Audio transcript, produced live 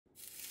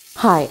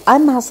Hi,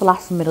 I'm Maha Salah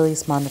from Middle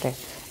East Monitor,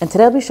 and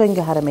today I'll be showing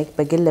you how to make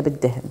Bagela bil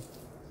Dihin.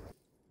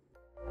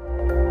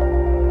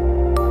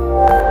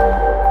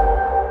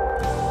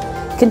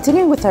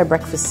 Continuing with our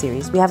breakfast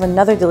series, we have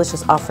another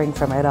delicious offering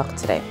from Iraq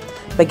today,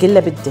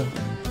 Bagela bil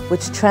Dihin,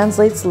 which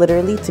translates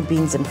literally to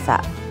beans and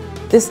fat.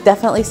 This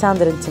definitely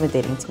sounded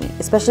intimidating to me,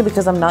 especially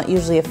because I'm not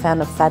usually a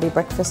fan of fatty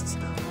breakfasts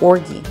or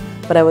ghee,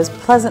 but I was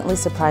pleasantly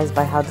surprised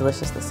by how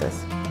delicious this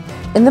is.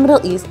 In the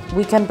Middle East,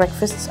 weekend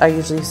breakfasts are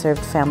usually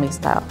served family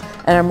style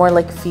and are more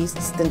like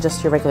feasts than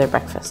just your regular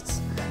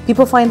breakfasts.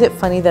 People find it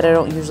funny that I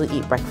don't usually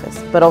eat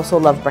breakfast, but also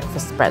love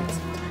breakfast spreads.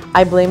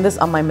 I blame this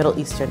on my Middle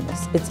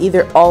Easternness. It's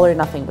either all or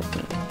nothing with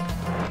me.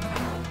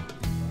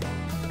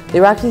 The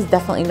Iraqis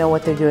definitely know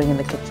what they're doing in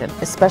the kitchen,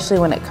 especially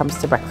when it comes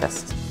to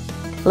breakfast.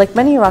 Like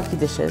many Iraqi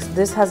dishes,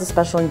 this has a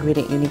special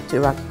ingredient unique to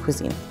Iraqi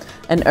cuisine,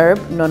 an herb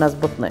known as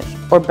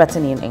butnuge, or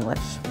betony in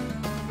English.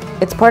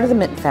 It's part of the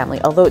mint family,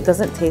 although it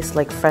doesn't taste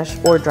like fresh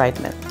or dried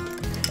mint.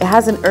 It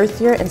has an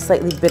earthier and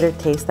slightly bitter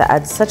taste that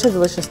adds such a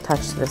delicious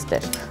touch to this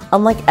dish,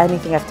 unlike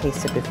anything I've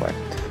tasted before.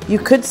 You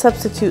could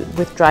substitute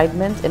with dried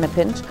mint in a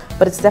pinch,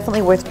 but it's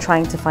definitely worth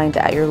trying to find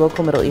it at your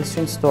local Middle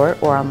Eastern store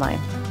or online.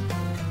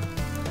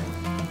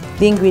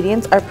 The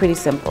ingredients are pretty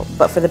simple,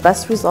 but for the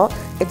best result,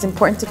 it's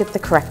important to get the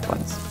correct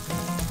ones.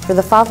 For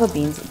the fava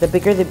beans, the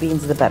bigger the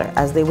beans the better,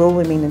 as they will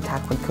remain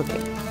intact when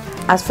cooking.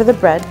 As for the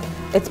bread,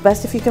 it's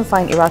best if you can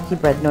find Iraqi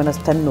bread known as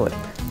tannoor,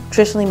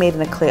 traditionally made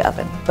in a clay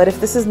oven. But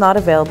if this is not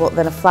available,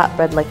 then a flat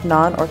bread like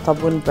naan or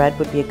tabun bread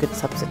would be a good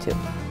substitute.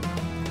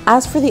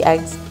 As for the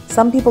eggs,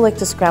 some people like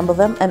to scramble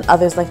them and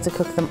others like to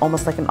cook them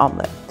almost like an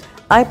omelette.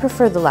 I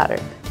prefer the latter,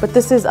 but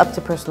this is up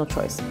to personal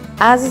choice,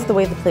 as is the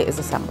way the plate is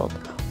assembled,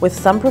 with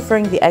some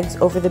preferring the eggs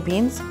over the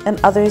beans and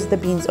others the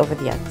beans over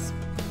the eggs.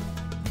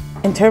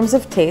 In terms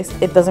of taste,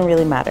 it doesn't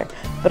really matter,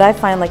 but I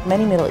find like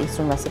many Middle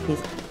Eastern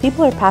recipes,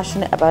 people are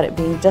passionate about it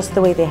being just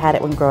the way they had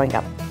it when growing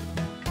up.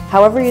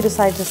 However you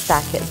decide to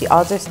stack it, the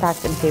odds are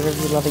stacked in favor of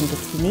you loving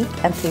this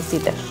unique and tasty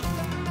dish.